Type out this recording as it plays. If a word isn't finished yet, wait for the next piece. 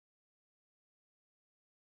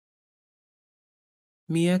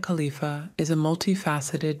Miya Khalifa is a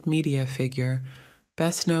multifaceted media figure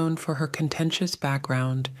best known for her contentious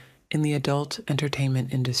background in the adult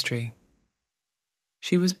entertainment industry.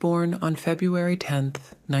 She was born on February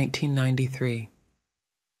 10th, 1993.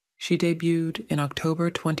 She debuted in October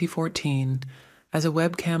 2014 as a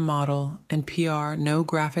webcam model and PR no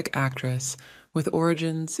graphic actress with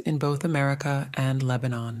origins in both America and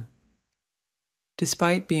Lebanon.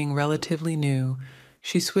 Despite being relatively new,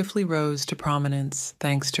 she swiftly rose to prominence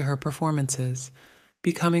thanks to her performances,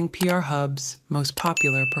 becoming PR Hub's most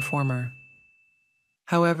popular performer.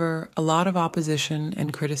 However, a lot of opposition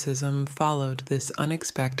and criticism followed this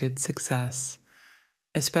unexpected success,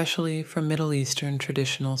 especially from Middle Eastern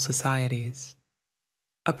traditional societies.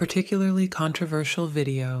 A particularly controversial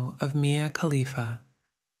video of Miya Khalifa,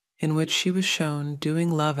 in which she was shown doing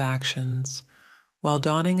love actions while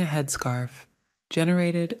donning a headscarf,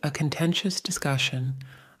 generated a contentious discussion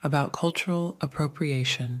about cultural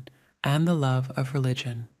appropriation and the love of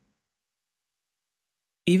religion.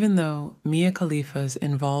 Even though Miya Khalifa's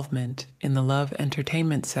involvement in the love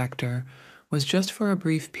entertainment sector was just for a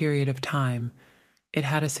brief period of time, it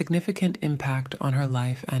had a significant impact on her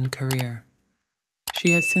life and career.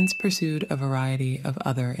 She has since pursued a variety of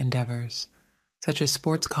other endeavors, such as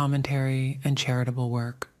sports commentary and charitable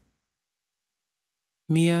work.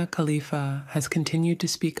 Miya Khalifa has continued to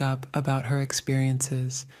speak up about her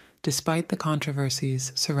experiences despite the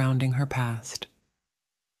controversies surrounding her past.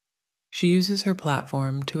 She uses her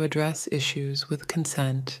platform to address issues with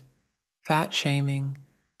consent, fat shaming,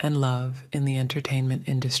 and love in the entertainment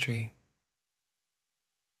industry.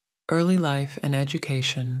 Early life and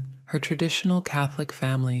education, her traditional Catholic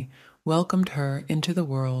family welcomed her into the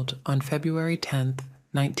world on February 10th,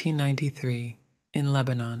 1993, in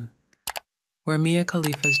Lebanon, where Miya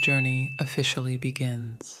Khalifa's journey officially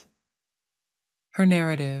begins. Her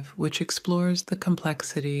narrative, which explores the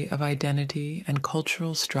complexity of identity and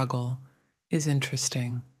cultural struggle, is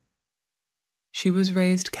interesting. She was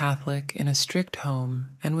raised Catholic in a strict home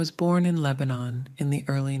and was born in Lebanon in the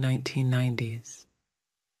early 1990s.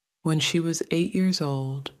 When she was 8 years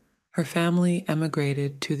old, her family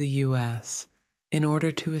emigrated to the U.S. in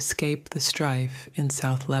order to escape the strife in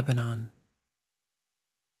South Lebanon.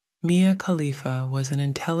 Miya Khalifa was an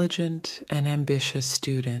intelligent and ambitious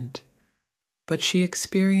student, but she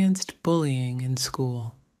experienced bullying in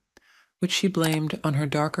school, which she blamed on her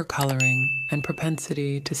darker coloring and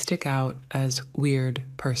propensity to stick out as weird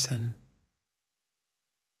person.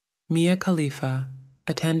 Miya Khalifa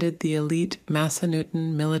attended the elite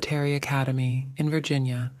Massanutten Military Academy in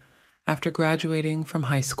Virginia after graduating from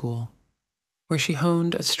high school, where she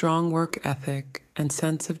honed a strong work ethic and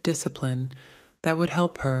sense of discipline that would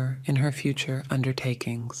help her in her future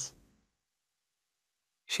undertakings.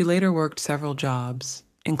 She later worked several jobs,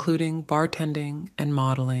 including bartending and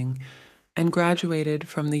modeling, and graduated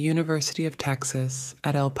from the University of Texas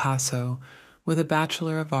at El Paso with a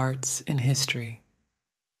Bachelor of Arts in History.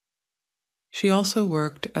 She also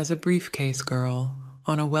worked as a briefcase girl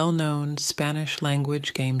on a well-known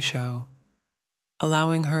Spanish-language game show,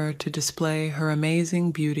 allowing her to display her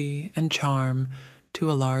amazing beauty and charm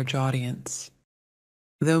to a large audience.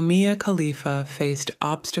 Though Miya Khalifa faced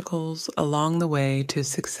obstacles along the way to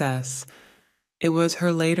success, it was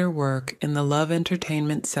her later work in the love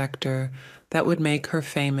entertainment sector that would make her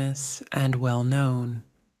famous and well-known.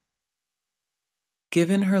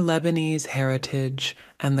 Given her Lebanese heritage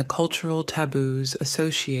and the cultural taboos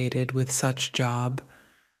associated with such job,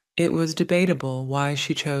 it was debatable why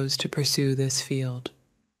she chose to pursue this field.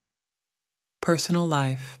 Personal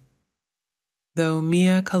life. Though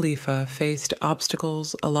Miya Khalifa faced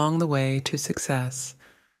obstacles along the way to success,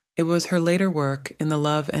 it was her later work in the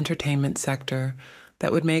love entertainment sector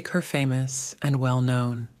that would make her famous and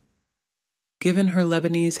well-known. Given her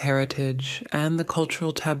Lebanese heritage and the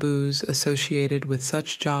cultural taboos associated with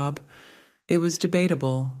such job, it was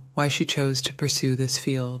debatable why she chose to pursue this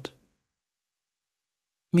field.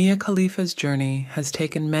 Miya Khalifa's journey has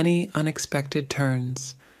taken many unexpected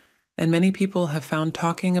turns, and many people have found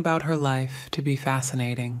talking about her life to be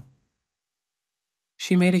fascinating.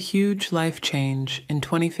 She made a huge life change in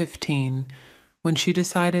 2015 when she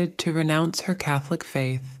decided to renounce her Catholic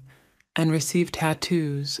faith and receive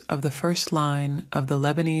tattoos of the first line of the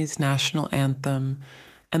Lebanese national anthem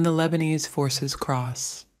and the Lebanese Forces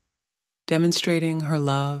Cross, demonstrating her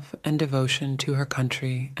love and devotion to her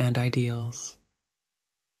country and ideals.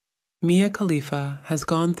 Miya Khalifa has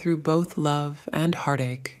gone through both love and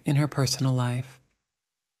heartache in her personal life.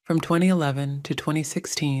 From 2011 to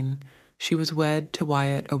 2016, she was wed to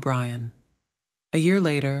Wyatt O'Brien. A year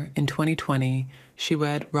later, in 2020, she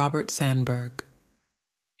wed Robert Sandberg.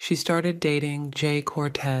 She started dating Jay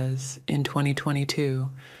Cortez in 2022,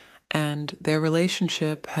 and their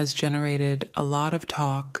relationship has generated a lot of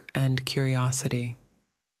talk and curiosity.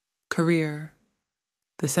 Career.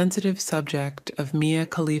 The sensitive subject of Miya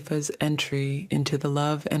Khalifa's entry into the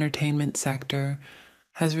love entertainment sector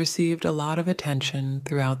has received a lot of attention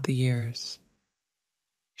throughout the years.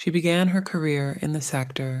 She began her career in the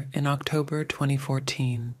sector in October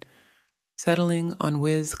 2014, settling on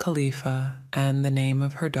Wiz Khalifa and the name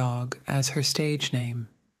of her dog as her stage name.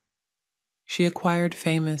 She acquired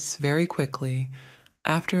famous very quickly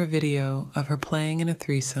after a video of her playing in a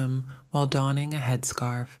threesome while donning a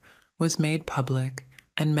headscarf was made public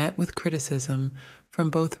and met with criticism from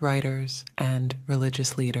both writers and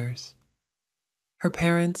religious leaders. Her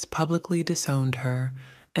parents publicly disowned her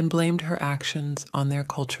and blamed her actions on their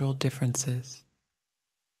cultural differences.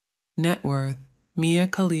 Net worth. Miya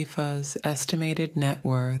Khalifa's estimated net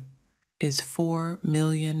worth is $4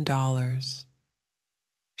 million.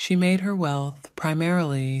 She made her wealth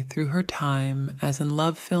primarily through her time as a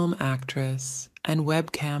love film actress and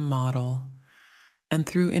webcam model, and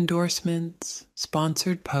through endorsements,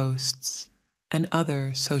 sponsored posts, and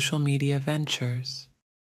other social media ventures.